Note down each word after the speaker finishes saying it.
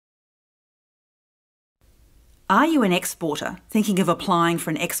Are you an exporter thinking of applying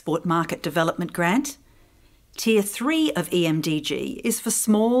for an Export Market Development Grant? Tier 3 of EMDG is for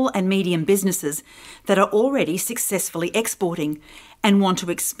small and medium businesses that are already successfully exporting and want to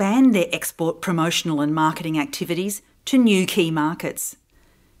expand their export promotional and marketing activities to new key markets.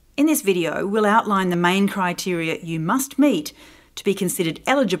 In this video, we'll outline the main criteria you must meet to be considered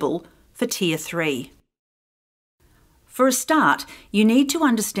eligible for Tier 3. For a start, you need to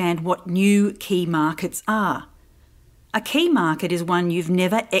understand what new key markets are. A key market is one you've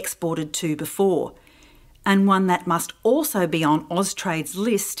never exported to before, and one that must also be on Austrade's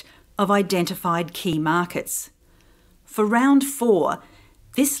list of identified key markets. For round 4,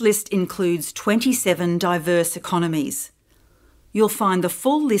 this list includes 27 diverse economies. You'll find the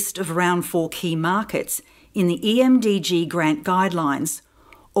full list of round 4 key markets in the EMDG grant guidelines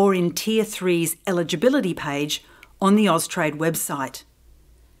or in Tier 3's eligibility page on the Austrade website.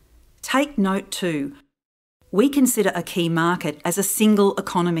 Take note too, we consider a key market as a single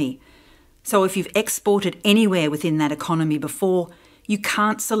economy. So if you've exported anywhere within that economy before, you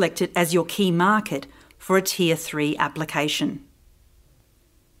can't select it as your key market for a Tier 3 application.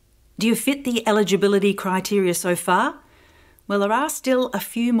 Do you fit the eligibility criteria so far? Well, there are still a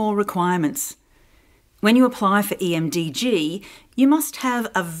few more requirements. When you apply for EMDG, you must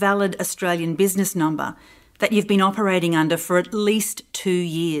have a valid Australian business number that you've been operating under for at least 2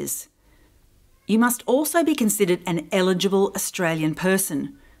 years. You must also be considered an eligible Australian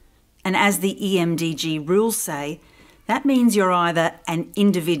person. And as the EMDG rules say, that means you're either an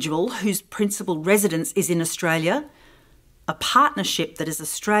individual whose principal residence is in Australia, a partnership that is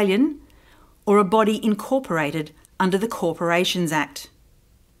Australian, or a body incorporated under the Corporations Act.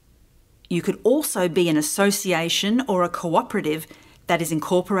 You could also be an association or a cooperative that is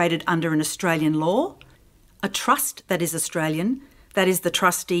incorporated under an Australian law, a trust that is Australian, that is the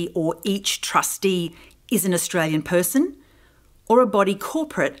trustee or each trustee is an Australian person, or a body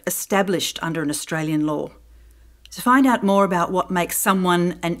corporate established under an Australian law. To find out more about what makes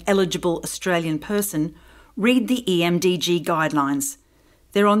someone an eligible Australian person, read the EMDG guidelines.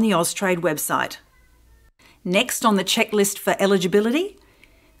 They're on the Austrade website. Next on the checklist for eligibility,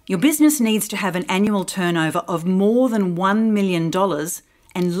 your business needs to have an annual turnover of more than $1 million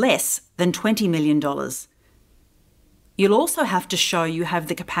and less than $20 million. You'll also have to show you have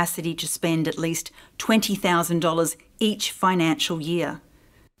the capacity to spend at least $20,000 each financial year.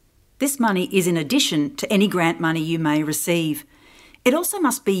 This money is in addition to any grant money you may receive. It also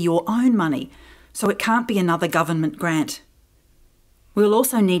must be your own money, so it can't be another government grant. We'll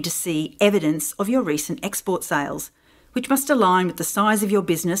also need to see evidence of your recent export sales, which must align with the size of your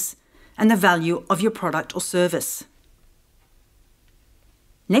business and the value of your product or service.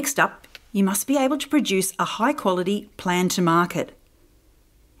 Next up, you must be able to produce a high-quality plan to market.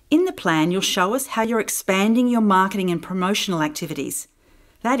 In the plan, you'll show us how you're expanding your marketing and promotional activities.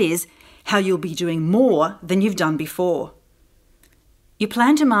 That is, how you'll be doing more than you've done before. Your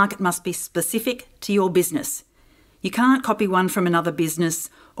plan to market must be specific to your business. You can't copy one from another business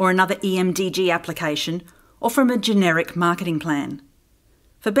or another EMDG application or from a generic marketing plan.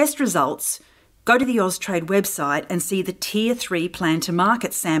 For best results, go to the Austrade website and see the Tier 3 plan to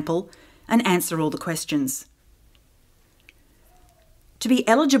market sample and answer all the questions. To be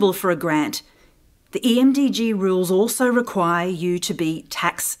eligible for a grant, the EMDG rules also require you to be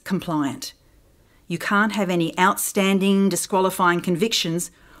tax compliant. You can't have any outstanding disqualifying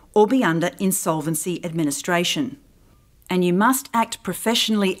convictions or be under insolvency administration. And you must act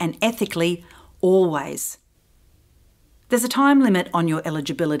professionally and ethically always. There's a time limit on your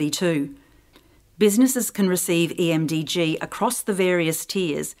eligibility too. Businesses can receive EMDG across the various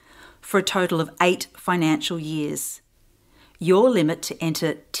tiers for a total of 8 financial years. Your limit to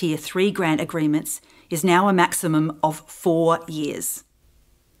enter Tier 3 grant agreements is now a maximum of 4 years.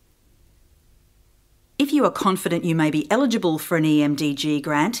 If you are confident you may be eligible for an EMDG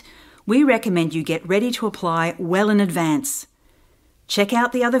grant, we recommend you get ready to apply well in advance. Check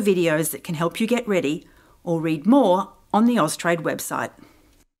out the other videos that can help you get ready or read more on the Austrade website.